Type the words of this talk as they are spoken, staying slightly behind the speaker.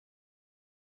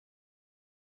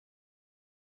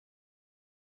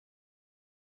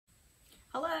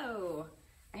Hello!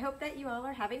 I hope that you all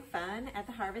are having fun at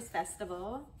the Harvest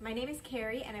Festival. My name is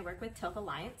Carey and I work with Tilth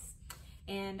Alliance,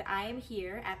 and I am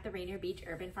here at the Rainier Beach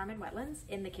Urban Farm and Wetlands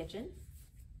in the kitchen.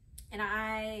 And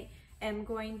I am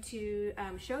going to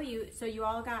show you, so you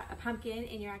all got a pumpkin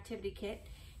in your activity kit,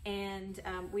 and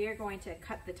we are going to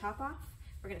cut the top off.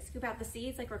 We're going to scoop out the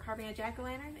seeds like we're carving a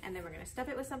jack-o'-lantern, and then we're going to stuff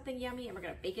it with something yummy and we're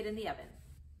going to bake it in the oven.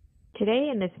 Today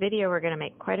in this video we're going to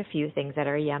make quite a few things that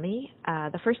are yummy.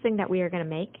 The first thing that we are going to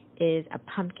make is a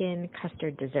pumpkin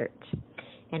custard dessert.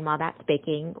 And while that's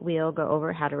baking, we'll go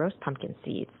over how to roast pumpkin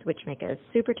seeds, which make a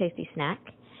super tasty snack.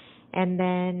 And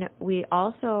then we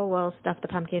also will stuff the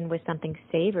pumpkin with something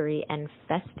savory and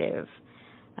festive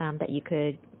that you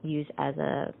could use as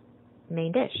a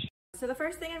main dish. So the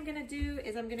first thing I'm going to do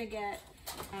is I'm going to get,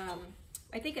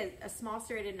 I think a small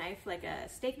serrated knife, like a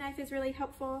steak knife, is really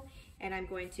helpful. And I'm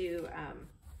going to,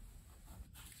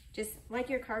 just like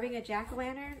you're carving a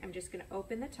jack-o'-lantern, I'm just going to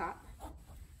open the top.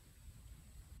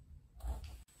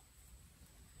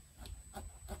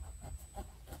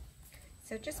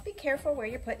 So just be careful where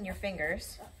you're putting your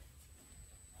fingers.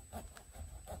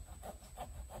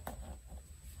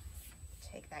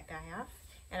 Take that guy off,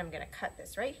 and I'm going to cut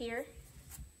this right here.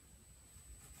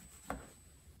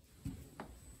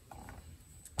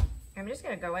 I'm just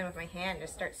going to go in with my hand and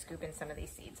just start scooping some of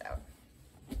these seeds out.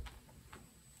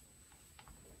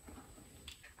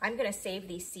 I'm going to save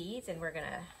these seeds and we're going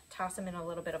to toss them in a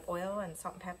little bit of oil and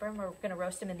salt and pepper, and we're going to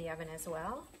roast them in the oven as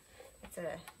well. It's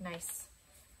a nice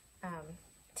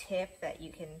tip that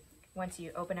you can, once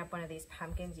you open up one of these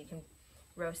pumpkins, you can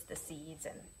roast the seeds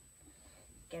and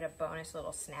get a bonus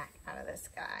little snack out of this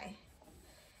guy.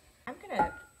 I'm going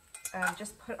to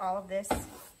just put all of this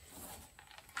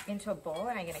into a bowl,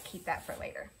 and I'm going to keep that for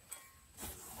later.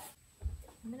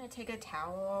 I'm going to take a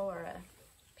towel or a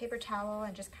paper towel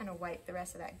and just kind of wipe the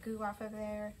rest of that goo off of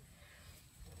there.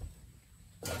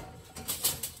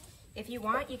 If you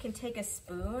want, you can take a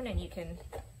spoon and you can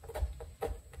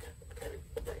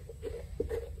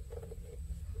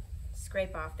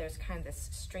scrape off, there's kind of this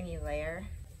stringy layer.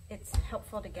 It's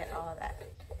helpful to get all of that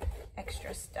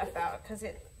extra stuff out because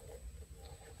it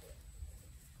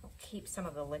keep some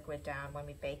of the liquid down when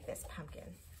we bake this pumpkin.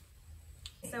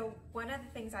 So one of the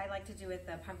things I like to do with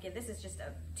the pumpkin, this is just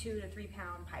a 2 to 3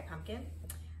 pound pie pumpkin.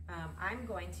 I'm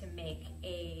going to make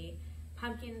a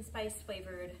pumpkin spice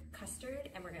flavored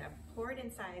custard, and we're going to pour it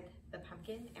inside the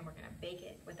pumpkin and we're going to bake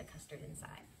it with the custard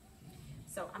inside.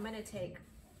 So I'm going to take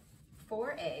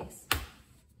 4 eggs,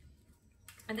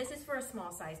 and this is for a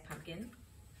small size pumpkin.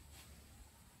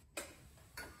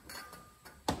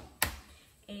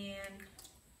 And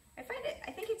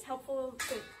I think it's helpful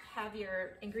to have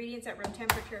your ingredients at room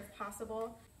temperature if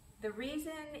possible. The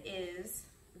reason is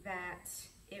that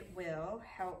it will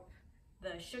help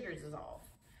the sugar dissolve.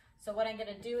 So what I'm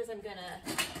going to do is I'm going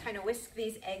to kind of whisk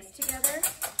these eggs together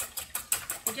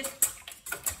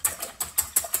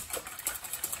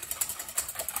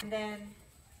and then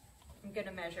I'm going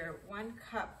to measure 1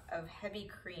 cup of heavy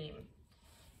cream.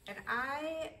 And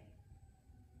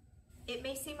it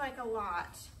may seem like a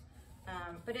lot,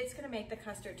 but it's going to make the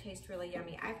custard taste really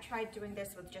yummy. I've tried doing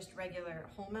this with just regular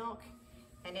whole milk,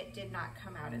 and it did not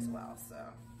come out as well. So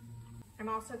I'm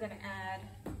also going to add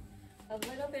a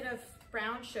little bit of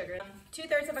brown sugar,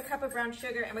 2/3 of a cup of brown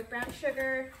sugar. And with brown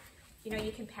sugar, you know,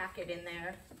 you can pack it in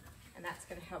there, and that's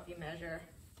going to help you measure.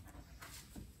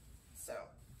 So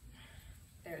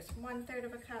there's 1/3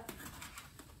 of a cup.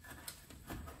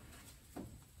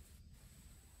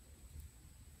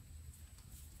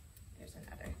 There's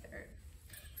another 1/3.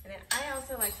 And then I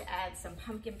also like to add some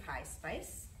pumpkin pie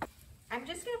spice. I'm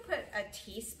just going to put a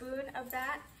teaspoon of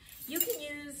that. You can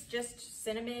use just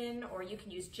cinnamon, or you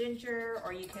can use ginger,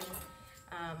 or you can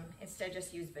instead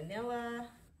just use vanilla.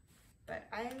 But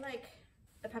I like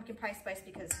the pumpkin pie spice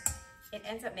because it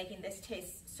ends up making this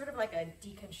taste sort of like a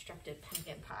deconstructed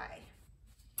pumpkin pie.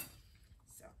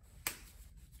 So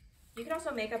you can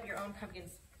also make up your own pumpkin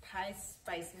pie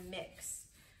spice mix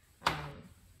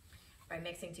by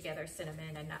mixing together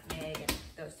cinnamon and nutmeg and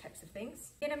those types of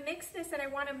things. I'm gonna mix this, and I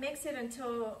wanna mix it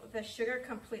until the sugar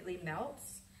completely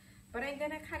melts, but I'm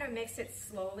gonna kind of mix it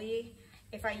slowly.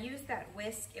 If I use that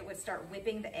whisk, it would start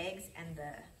whipping the eggs and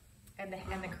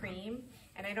the cream,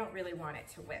 and I don't really want it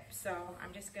to whip. So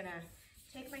I'm just gonna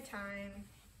take my time.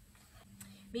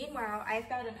 Meanwhile, I've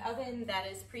got an oven that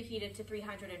is preheated to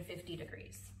 350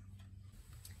 degrees.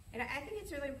 And I think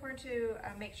it's really important to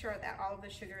make sure that all of the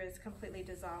sugar is completely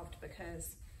dissolved,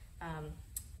 because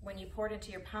when you pour it into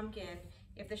your pumpkin,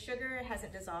 if the sugar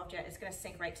hasn't dissolved yet, it's going to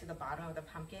sink right to the bottom of the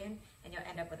pumpkin, and you'll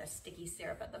end up with a sticky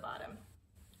syrup at the bottom,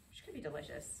 which could be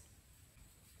delicious.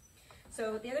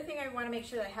 So the other thing I want to make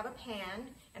sure that I have a pan,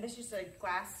 and this is just a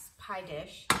glass pie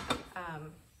dish,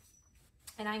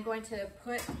 and I'm going to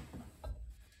put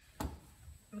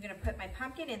my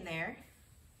pumpkin in there.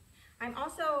 I'm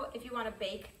also, if you want to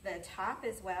bake the top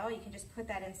as well, you can just put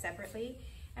that in separately.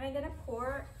 And I'm going to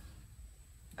pour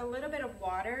a little bit of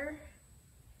water,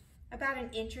 about an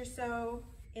inch or so,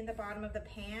 in the bottom of the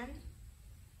pan.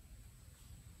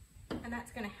 And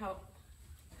that's going to help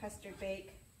custard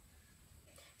bake.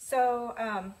 So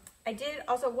I did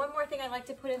also, one more thing I like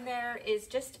to put in there is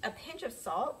just a pinch of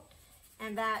salt,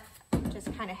 and that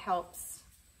just kind of helps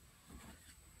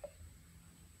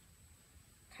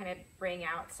kind of bring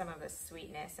out some of the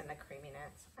sweetness and the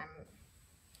creaminess. I'm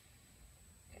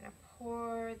gonna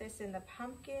pour this in the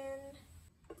pumpkin.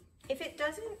 If it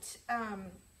doesn't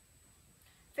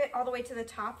fit all the way to the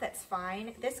top, that's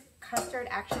fine. This custard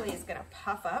actually is gonna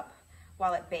puff up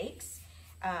while it bakes.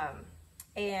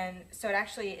 And so it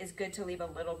actually is good to leave a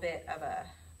little bit of a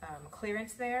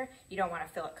clearance there. You don't want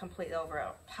to fill it completely over,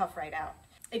 it'll puff right out.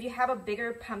 If you have a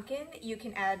bigger pumpkin, you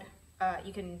can add,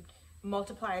 you can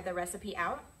multiply the recipe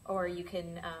out, or you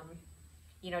can,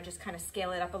 you know, just kind of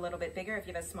scale it up a little bit bigger. If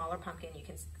you have a smaller pumpkin, you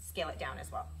can scale it down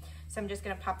as well. So I'm just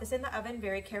going to pop this in the oven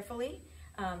very carefully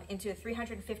into a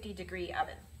 350-degree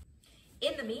oven.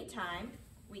 In the meantime,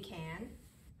 we can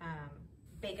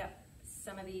bake up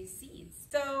some of these seeds.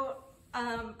 So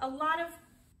a lot of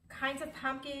kinds of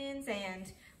pumpkins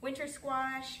and winter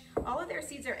squash, all of their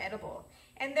seeds are edible.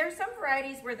 And there's some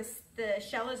varieties where the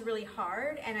shell is really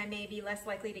hard and I may be less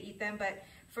likely to eat them, but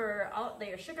for all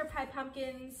their sugar pie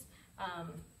pumpkins,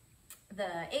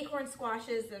 the acorn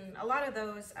squashes, and a lot of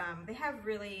those, they have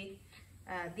really,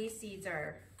 these seeds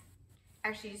are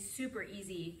actually super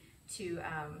easy to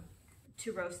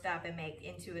roast up and make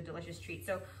into a delicious treat.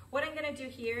 So what I'm gonna do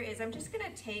here is I'm just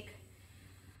gonna take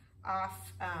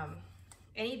off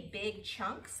any big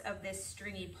chunks of this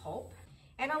stringy pulp.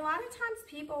 And a lot of times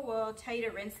people will tell you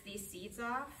to rinse these seeds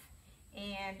off,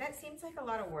 and that seems like a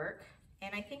lot of work.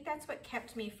 And I think that's what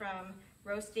kept me from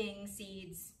roasting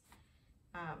seeds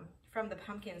from the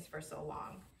pumpkins for so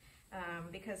long,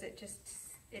 because it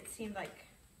seemed like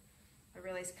a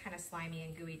really kind of slimy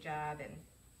and gooey job. And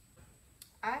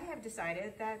I have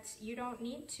decided that you don't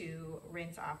need to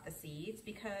rinse off the seeds,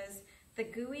 because the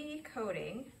gooey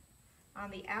coating on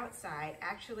the outside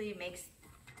actually makes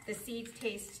the seeds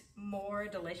taste more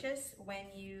delicious when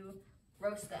you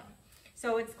roast them.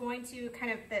 So it's going to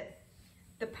kind of,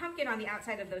 the pumpkin on the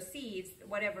outside of those seeds,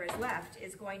 whatever is left,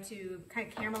 is going to kind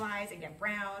of caramelize and get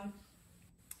brown,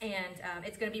 and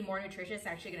it's going to be more nutritious,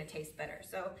 actually going to taste better.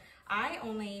 So I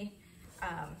only,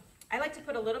 I like to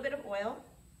put a little bit of oil,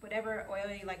 whatever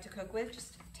oil you like to cook with,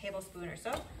 just a tablespoon or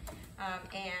so,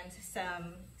 and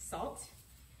some salt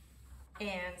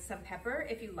and some pepper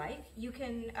if you like. You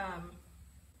can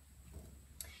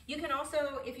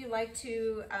also, if you like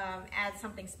to add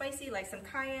something spicy like some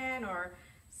cayenne, or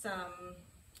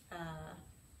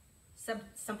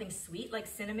something sweet like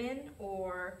cinnamon,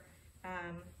 or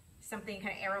something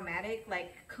kind of aromatic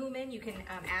like cumin, you can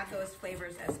add those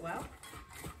flavors as well.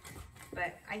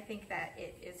 But I think that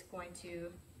it is going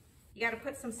to, you got to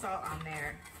put some salt on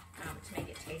there to make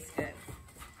it taste good.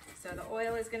 So the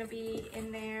oil is going to be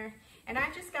in there. And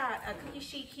I just got a cookie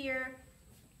sheet here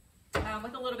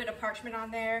with a little bit of parchment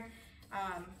on there.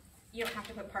 You don't have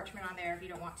to put parchment on there if you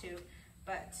don't want to,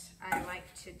 but I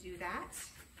like to do that.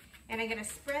 And I'm going to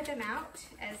spread them out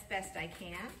as best I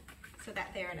can so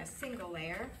that they're in a single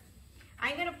layer.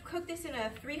 I'm going to cook this in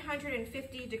a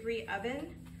 350-degree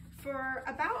oven for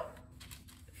about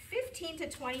 15 to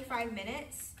 25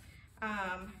 minutes.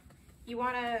 You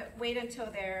want to wait until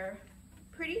they're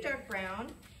pretty dark brown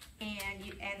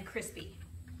and crispy.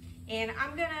 And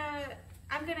I'm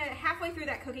gonna halfway through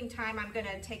that cooking time, I'm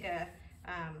gonna take a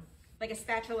like a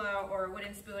spatula or a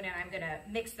wooden spoon, and I'm gonna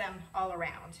mix them all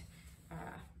around.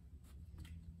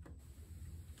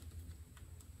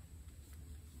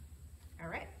 All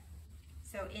right,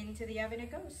 so into the oven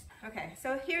it goes. Okay,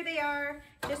 so here they are,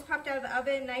 just popped out of the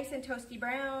oven, nice and toasty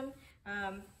brown.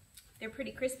 They're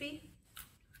pretty crispy.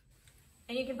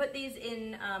 And you can put these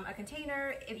in a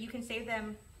container. If you can save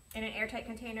them in an airtight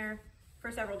container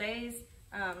for several days,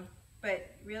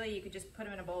 but really you could just put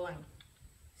them in a bowl and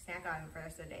snack on them for the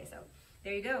rest of the day. So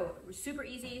there you go, super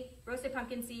easy, roasted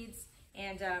pumpkin seeds,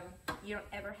 and you don't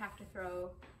ever have to throw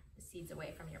the seeds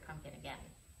away from your pumpkin again.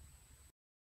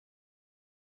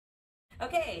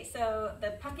 Okay, so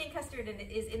the pumpkin custard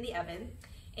is in the oven,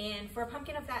 and for a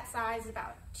pumpkin of that size,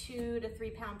 about 2 to 3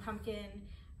 pound pumpkin,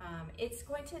 it's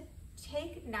going to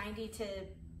take 90 to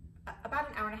about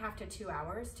an hour and a half to 2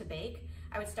 hours to bake.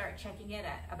 I would start checking it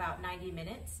at about 90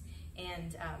 minutes,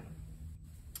 and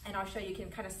And I'll show you, you can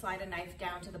kind of slide a knife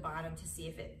down to the bottom to see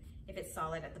if it's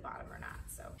solid at the bottom or not.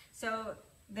 So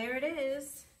there it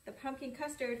is, the pumpkin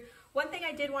custard. One thing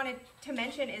I did want to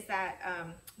mention is that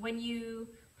when you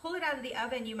pull it out of the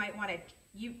oven,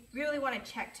 you really want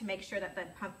to check to make sure that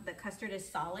the custard is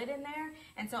solid in there.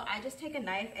 And so I just take a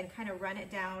knife and kind of run it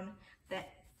down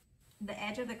the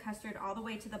edge of the custard all the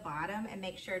way to the bottom and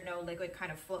make sure no liquid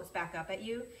kind of floats back up at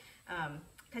you,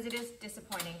 because it is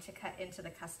disappointing to cut into the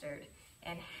custard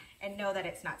and know that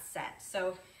it's not set.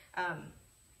 So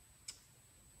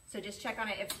so just check on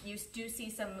it. If you do see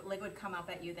some liquid come up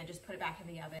at you, then just put it back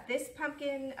in the oven. This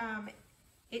pumpkin,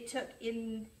 it took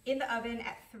in the oven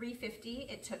at 350,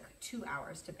 it took 2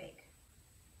 hours to bake.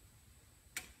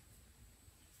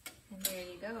 And there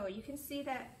you go. You can see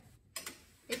that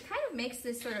it kind of makes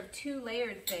this sort of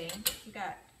two-layered thing. You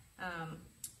got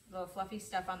little fluffy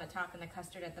stuff on the top and the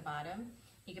custard at the bottom.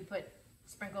 You can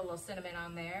sprinkle a little cinnamon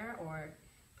on there or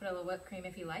put a little whipped cream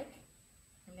if you like.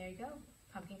 And there you go,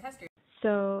 pumpkin custard.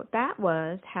 So that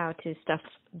was how to stuff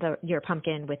your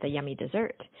pumpkin with a yummy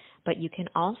dessert, but you can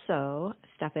also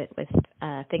stuff it with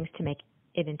things to make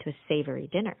it into a savory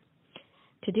dinner.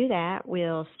 To do that,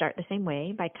 we'll start the same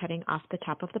way by cutting off the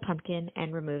top of the pumpkin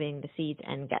and removing the seeds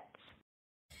and guts.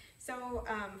 So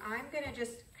I'm going to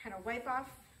just kind of wipe off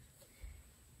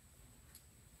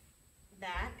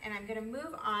that, and I'm going to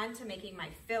move on to making my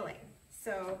filling.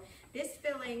 So this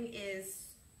filling is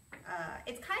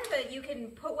it's kind of you can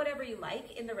put whatever you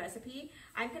like in the recipe.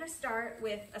 I'm going to start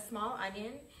with a small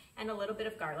onion and a little bit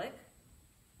of garlic,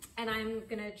 and I'm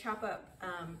going to chop up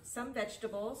some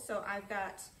vegetables. So I've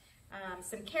got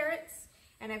some carrots,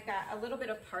 and I've got a little bit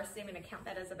of parsley. I'm going to count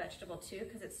that as a vegetable too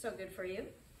because it's so good for you.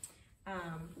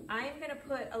 I'm going to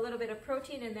put a little bit of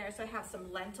protein in there, so I have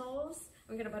some lentils.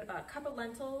 I'm going to put about a cup of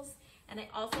lentils, and I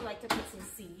also like to put some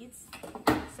seeds.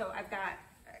 So I've got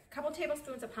a couple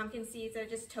tablespoons of pumpkin seeds that I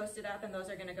just toasted up, and those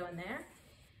are going to go in there.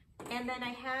 And then I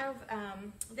have,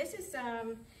 this is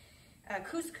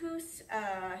couscous,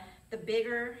 the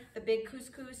big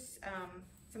couscous.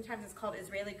 Sometimes it's called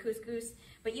Israeli couscous,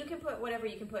 but you can put whatever.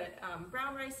 You can put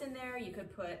brown rice in there. You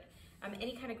could put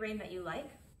any kind of grain that you like.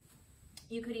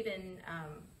 You could even,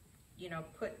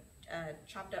 put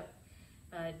chopped up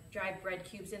dry bread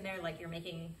cubes in there like you're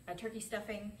making a turkey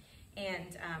stuffing.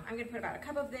 And I'm going to put about a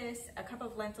cup of this, a cup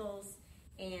of lentils,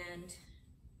 and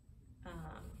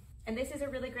this is a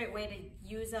really great way to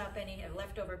use up any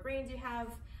leftover grains you have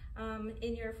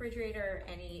in your refrigerator,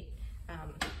 any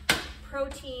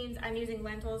proteins. I'm using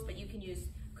lentils, but you can use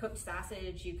cooked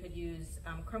sausage, you could use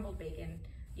crumbled bacon,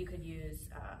 you could use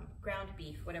ground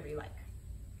beef, whatever you like.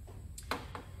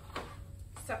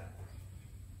 So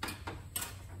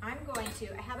I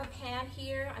have a pan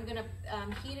here. I'm going to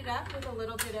heat it up with a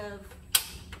little bit of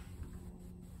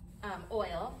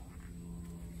oil.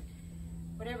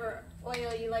 Whatever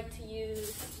oil you like to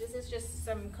use. This is just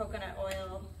some coconut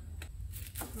oil.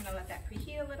 I'm going to let that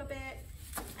preheat a little bit.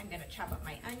 I'm going to chop up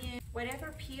my onion.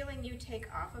 Whatever peeling you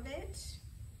take off of it,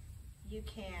 you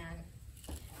can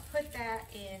put that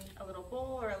in a little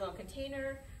bowl or a little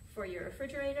container for your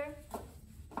refrigerator.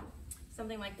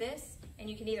 Something like this, and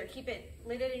you can either keep it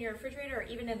lidded in your refrigerator or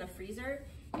even in the freezer,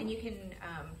 and you can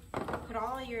put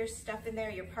all of your stuff in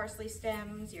there, your parsley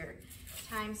stems, your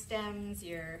thyme stems,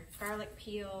 your garlic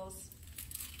peels,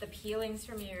 the peelings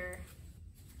from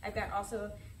I've got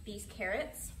also these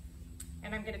carrots,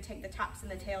 and I'm going to take the tops and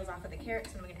the tails off of the carrots,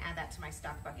 and I'm going to add that to my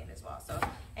stock bucket as well. So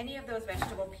any of those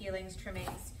vegetable peelings,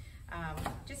 trimmings,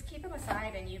 just keep them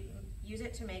aside, and you use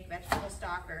it to make vegetable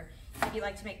stock, or if you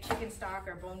like to make chicken stock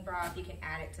or bone broth, you can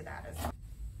add it to that as well.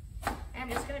 And I'm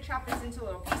just going to chop this into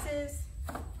little pieces.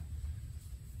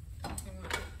 And my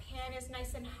pan is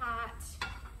nice and hot.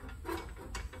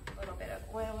 A little bit of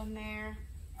oil in there.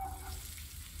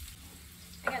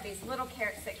 I got these little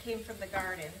carrots that came from the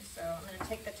garden, so I'm going to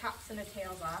take the tops and the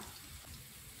tails off.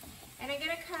 And I'm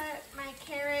going to cut my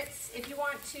carrots. If you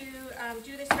want to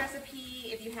do this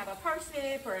recipe, if you have a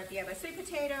parsnip, or if you have a sweet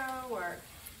potato, or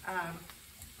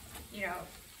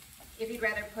if you'd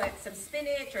rather put some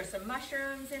spinach or some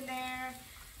mushrooms in there,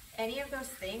 any of those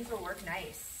things will work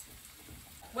nice.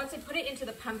 Once you put it into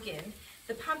the pumpkin's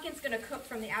going to cook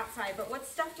from the outside, but what's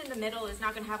stuffed in the middle is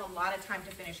not going to have a lot of time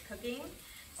to finish cooking.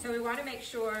 So we want to make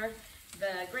sure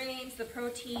the grains, the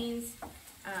proteins,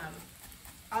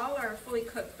 all are fully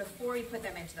cooked before you put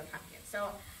them into the pumpkin. So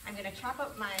I'm going to chop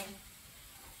up my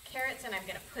carrots, and I'm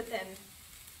going to put them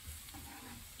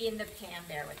in the pan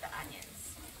there with the onions.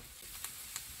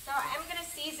 So I'm going to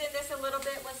season this a little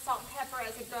bit with salt and pepper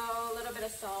as I go, a little bit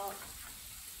of salt,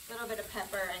 a little bit of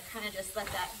pepper, and kind of just let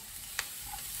that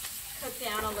cook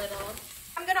down a little.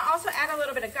 I'm going to also add a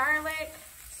little bit of garlic.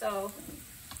 So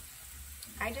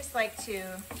I just like to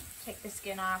take the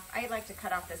skin off. I like to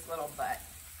cut off this little butt.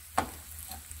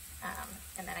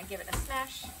 And then I give it a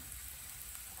smash.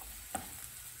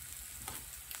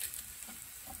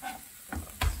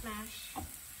 Smash.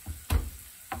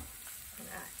 And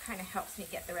that kind of helps me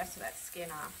get the rest of that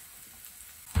skin off.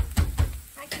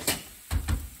 I just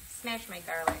smash my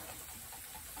garlic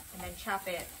and then chop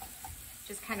it,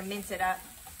 just kind of mince it up.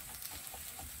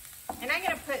 And I'm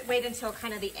gonna wait until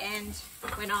kind of the end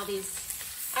when all these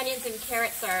onions and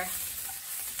carrots are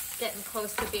getting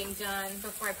close to being done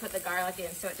before I put the garlic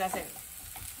in, so it doesn't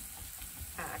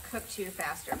cook too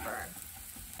fast or burn.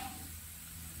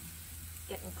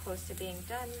 Getting close to being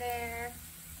done there.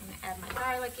 I'm gonna add my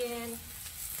garlic in.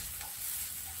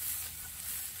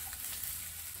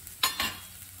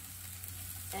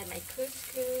 Add my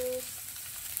couscous.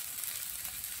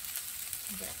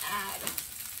 I'm gonna add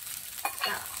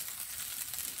about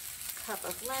a cup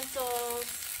of lentils.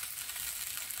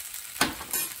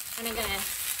 And I'm gonna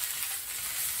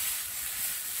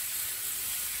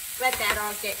let that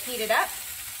all get heated up.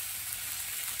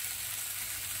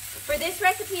 For this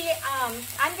recipe,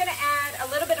 I'm gonna add a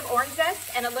little bit of orange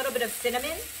zest and a little bit of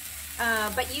cinnamon,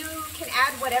 but you can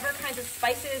add whatever kinds of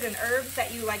spices and herbs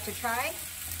that you like to try.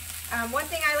 One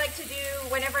thing I like to do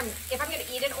if I'm gonna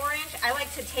eat an orange, I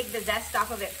like to take the zest off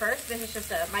of it first. This is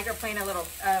just a microplane, a little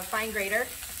fine grater.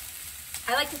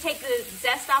 I like to take the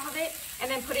zest off of it and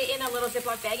then put it in a little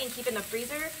Ziploc bag and keep in the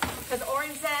freezer, because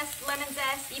orange zest, lemon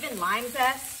zest, even lime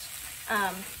zest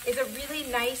is a really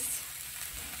nice,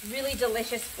 really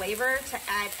delicious flavor to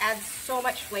add so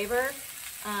much flavor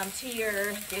to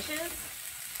your dishes.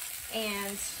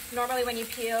 And normally when you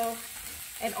peel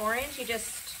an orange, you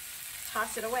just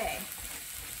toss it away.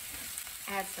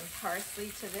 Add some parsley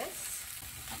to this.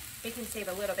 We can save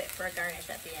a little bit for a garnish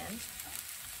at the end.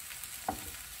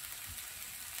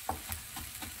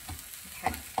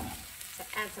 Okay, so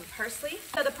add some parsley.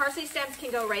 So the parsley stems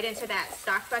can go right into that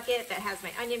stock bucket that has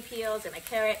my onion peels and my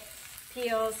carrot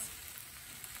peels.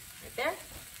 Right there.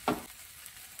 A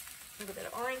little bit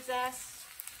of orange zest.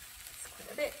 That's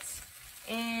quite a bit.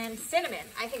 And cinnamon.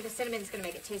 I think the cinnamon is going to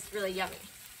make it taste really yummy.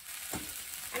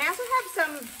 And I also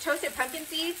have some toasted pumpkin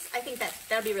seeds. I think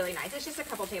that'll be really nice. It's just a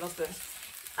couple tablespoons.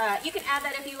 You can add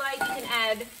that if you like. You can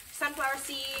add sunflower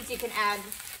seeds. You can add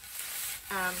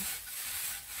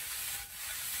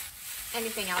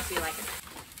anything else you like.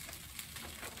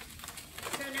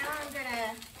 So now I'm going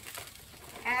to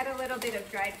add a little bit of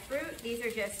dried fruit. These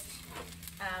are just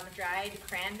dried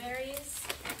cranberries.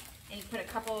 And you put a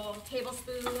couple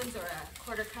tablespoons or a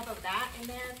quarter cup of that in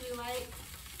there if you like.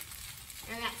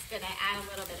 And that's going to add a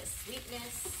little bit of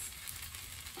sweetness.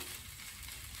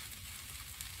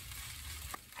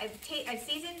 I've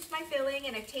seasoned my filling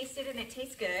and I've tasted it and it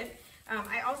tastes good.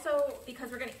 I also,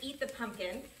 because we're going to eat the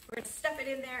pumpkin, we're going to stuff it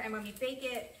in there, and when we bake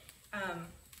it,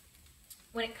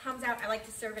 when it comes out, I like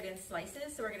to serve it in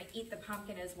slices, so we're going to eat the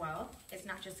pumpkin as well. It's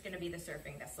not just going to be the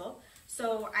serving vessel.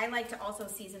 So I like to also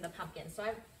season the pumpkin. So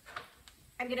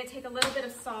I'm going to take a little bit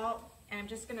of salt, and I'm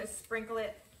just going to sprinkle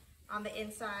it on the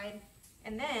inside.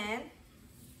 And then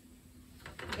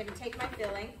I'm going to take my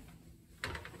filling,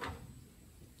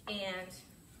 and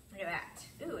look at that.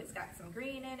 Ooh, it's got some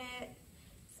green in it.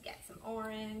 It's got some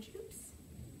orange. Oops.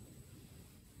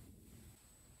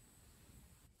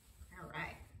 All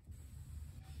right.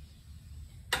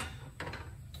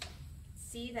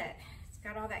 See that it's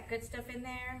got all that good stuff in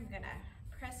there. I'm going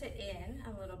to press it in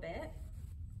a little bit.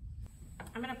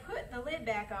 I'm going to put the lid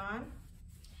back on.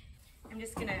 I'm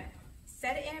just going to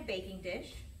set it in a baking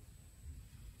dish.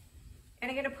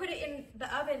 And I'm going to put it in the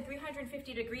oven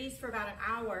 350 degrees for about an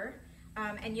hour.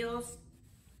 And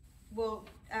we'll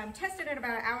test it in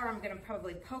about an hour. I'm going to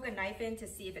probably poke a knife in to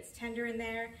see if it's tender in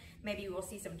there. Maybe we'll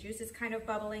see some juices kind of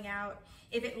bubbling out.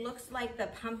 If it looks like the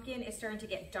pumpkin is starting to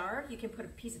get dark, you can put a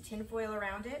piece of tin foil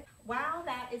around it. While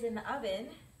that is in the oven,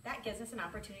 that gives us an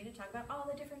opportunity to talk about all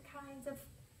the different kinds of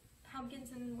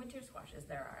pumpkins and winter squashes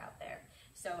there are out there.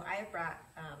 So I have brought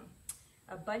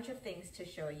a bunch of things to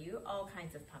show you, all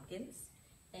kinds of pumpkins,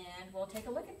 and we'll take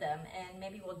a look at them and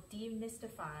maybe we'll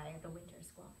demystify the winter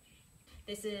squash.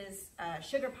 This is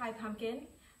sugar pie pumpkin,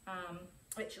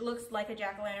 which looks like a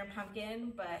jack-o'-lantern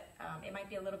pumpkin, but it might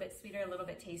be a little bit sweeter, a little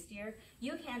bit tastier.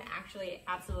 You can actually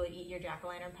absolutely eat your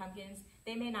jack-o'-lantern pumpkins.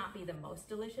 They may not be the most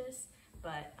delicious,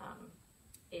 but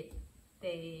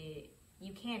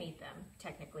you can eat them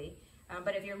technically.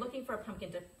 But if you're looking for a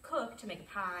pumpkin to cook to make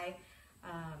a pie,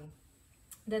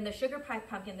 then the sugar pie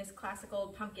pumpkin, this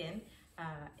classical pumpkin,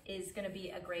 is going to be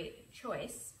a great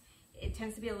choice. It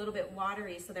tends to be a little bit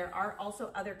watery, so there are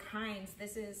also other kinds.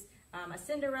 This is a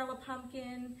Cinderella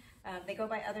pumpkin. They go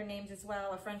by other names as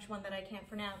well, a French one that I can't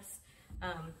pronounce.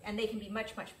 And they can be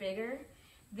much, much bigger.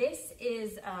 This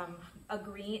is a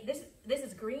green, this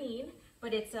is green,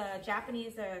 but it's a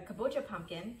Japanese kabocha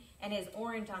pumpkin and is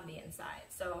orange on the inside.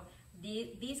 So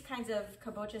these kinds of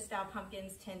kabocha style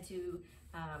pumpkins tend to,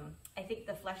 I think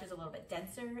the flesh is a little bit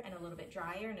denser and a little bit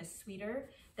drier and is sweeter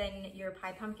than your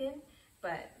pie pumpkin,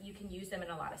 but you can use them in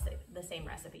a lot of the same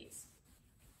recipes.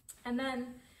 And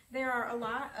then there are a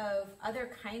lot of other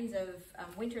kinds of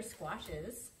winter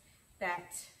squashes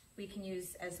that we can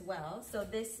use as well. So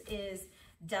this is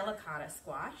delicata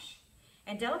squash.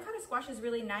 And delicata squash is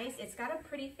really nice. It's got a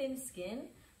pretty thin skin,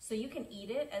 so you can eat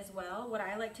it as well. What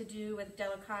I like to do with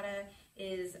delicata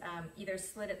is either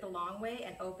slit it the long way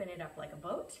and open it up like a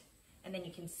boat, and then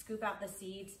you can scoop out the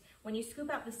seeds. When you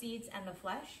scoop out the seeds and the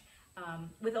flesh,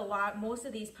 with most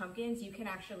of these pumpkins, you can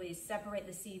actually separate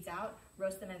the seeds out,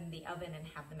 roast them in the oven, and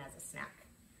have them as a snack.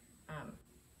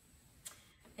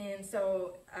 And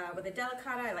so with a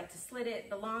delicata, I like to slit it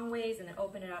the long ways and then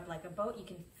open it up like a boat. You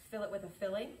can fill it with a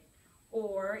filling,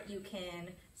 or you can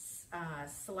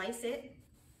slice it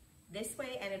this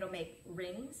way and it'll make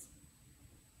rings.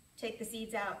 Take the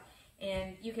seeds out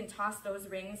and you can toss those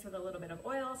rings with a little bit of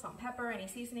oil, salt, pepper, any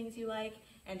seasonings you like,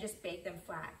 and just bake them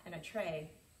flat in a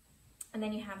tray. And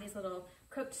then you have these little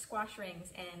cooked squash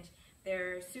rings, and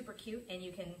they're super cute, and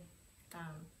you can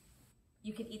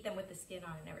eat them with the skin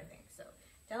on and everything. So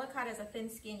delicata is a thin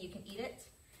skin, you can eat it.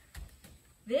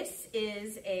 This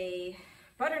is a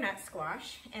butternut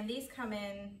squash, and these come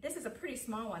in, this is a pretty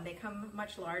small one, they come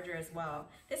much larger as well.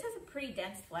 This has a pretty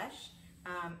dense flesh.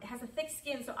 It has a thick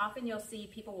skin, so often you'll see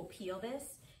people will peel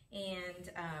this, and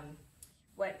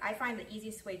what I find the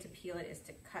easiest way to peel it is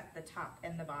to cut the top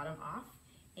and the bottom off,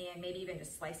 and maybe even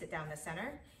just slice it down the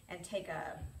center, and take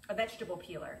a vegetable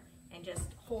peeler and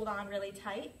just hold on really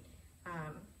tight,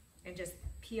 and just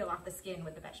peel off the skin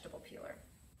with the vegetable peeler.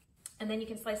 And then you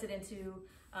can slice it into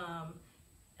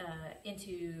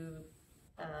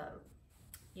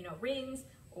you know, rings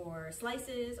or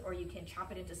slices, or you can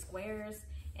chop it into squares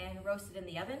and roast it in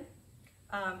the oven.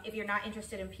 If you're not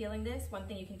interested in peeling this, one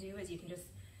thing you can do is you can just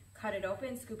cut it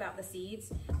open, scoop out the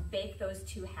seeds, bake those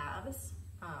two halves.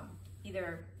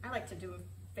 Either, I like to do them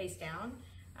face down,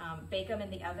 bake them in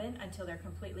the oven until they're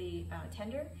completely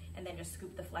tender, and then just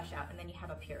scoop the flesh out, and then you have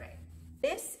a puree.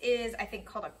 This is, I think,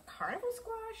 called a carnival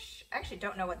squash. I actually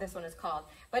don't know what this one is called,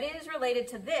 but it is related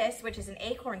to this, which is an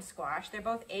acorn squash. They're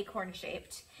both acorn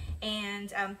shaped,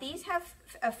 and these have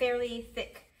a fairly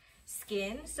thick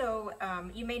skin, so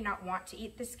you may not want to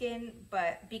eat the skin,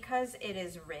 but because it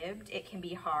is ribbed, it can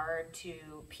be hard to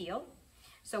peel.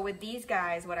 So with these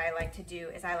guys, what I like to do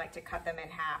is I like to cut them in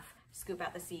half, scoop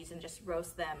out the seeds, and just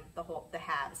roast them, the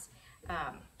halves,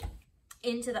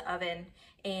 into the oven,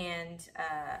 and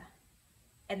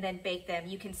then bake them.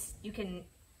 You can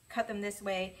cut them this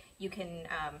way. You can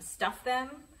stuff them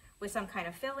with some kind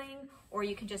of filling, or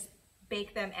you can just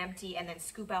bake them empty and then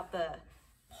scoop out the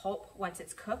pulp once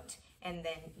it's cooked, and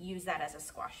then use that as a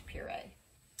squash puree.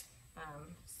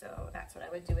 So that's what I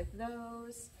would do with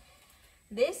those.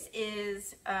 This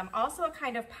is also a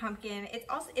kind of pumpkin.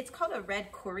 It's called a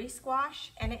red curry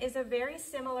squash, and it is a very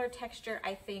similar texture,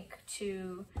 I think,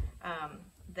 to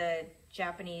the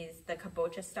Japanese, the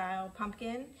kabocha style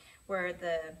pumpkin, where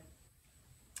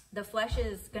the flesh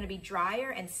is going to be drier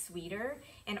and sweeter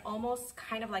and almost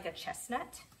kind of like a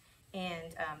chestnut.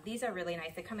 And these are really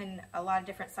nice. They come in a lot of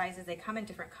different sizes. They come in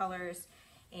different colors.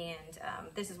 And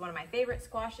this is one of my favorite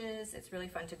squashes. It's really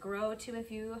fun to grow too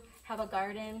if you have a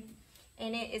garden.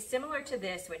 And it is similar to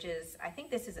this, which is, I think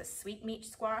this is a sweetmeat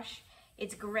squash.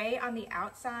 It's gray on the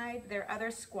outside. There are other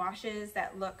squashes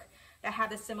that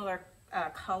have a similar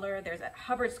color. There's a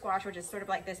Hubbard squash, which is sort of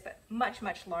like this, but much,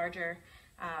 much larger.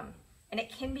 And it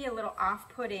can be a little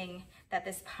off-putting that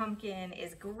this pumpkin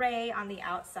is gray on the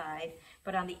outside,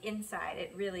 but on the inside,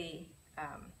 it really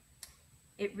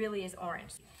is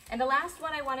orange. And the last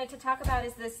one I wanted to talk about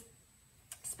is this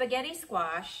spaghetti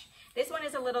squash. This one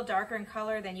is a little darker in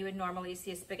color than you would normally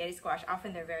see a spaghetti squash.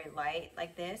 Often they're very light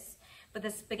like this, but the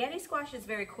spaghetti squash is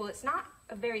very cool. It's not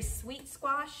a very sweet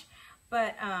squash,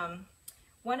 but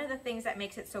one of the things that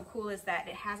makes it so cool is that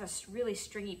it has a really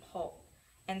stringy pulp.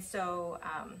 And so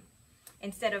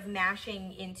instead of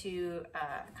mashing into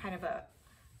kind of a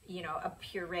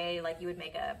puree like you would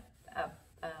make a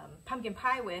pumpkin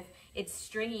pie with, it's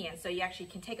stringy, and so you actually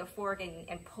can take a fork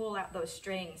and pull out those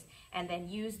strings and then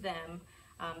use them.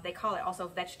 They call it also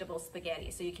vegetable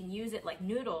spaghetti, so you can use it like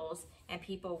noodles, and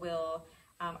people will,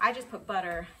 I just put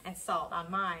butter and salt on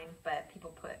mine, but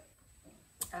people put,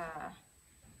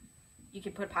 you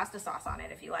can put pasta sauce on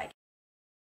it if you like.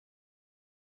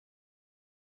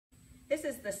 This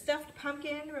is the stuffed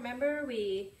pumpkin. Remember,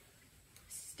 we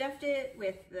stuffed it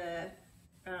with the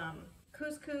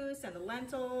couscous and the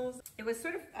lentils. It was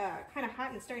sort of kind of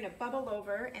hot and starting to bubble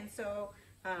over, and so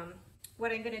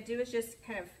what I'm going to do is just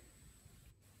kind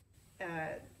of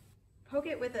poke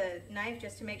it with a knife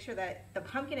just to make sure that the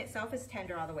pumpkin itself is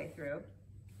tender all the way through.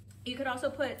 You could also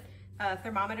put a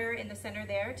thermometer in the center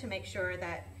there to make sure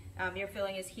that your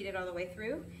filling is heated all the way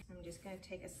through. I'm just going to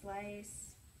take a slice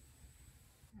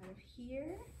out of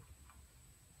here.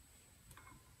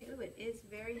 Ooh, it is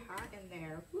very hot in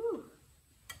there. Woo.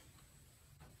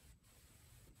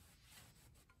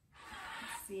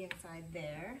 Let's see inside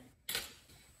there.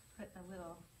 Put a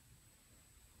little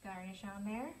garnish on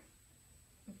there.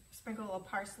 Sprinkle a little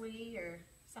parsley or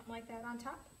something like that on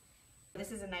top.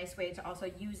 This is a nice way to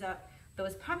also use up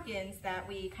those pumpkins that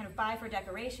we kind of buy for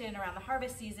decoration around the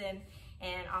harvest season,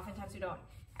 and oftentimes we don't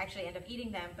actually end up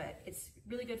eating them, but it's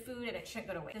really good food and it shouldn't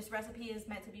go to waste. This recipe is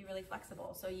meant to be really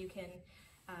flexible, so you can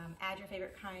add your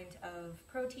favorite kind of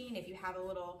protein. If you have a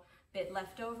little bit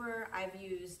left over, I've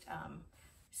used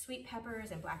sweet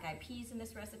peppers and black-eyed peas in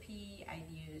this recipe. I've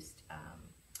used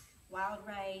wild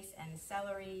rice and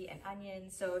celery and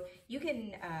onions. So you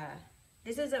can,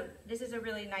 this is a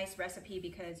really nice recipe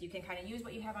because you can kind of use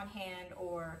what you have on hand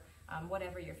or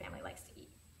whatever your family likes to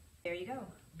eat. There you go,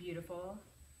 beautiful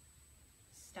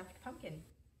stuffed pumpkin.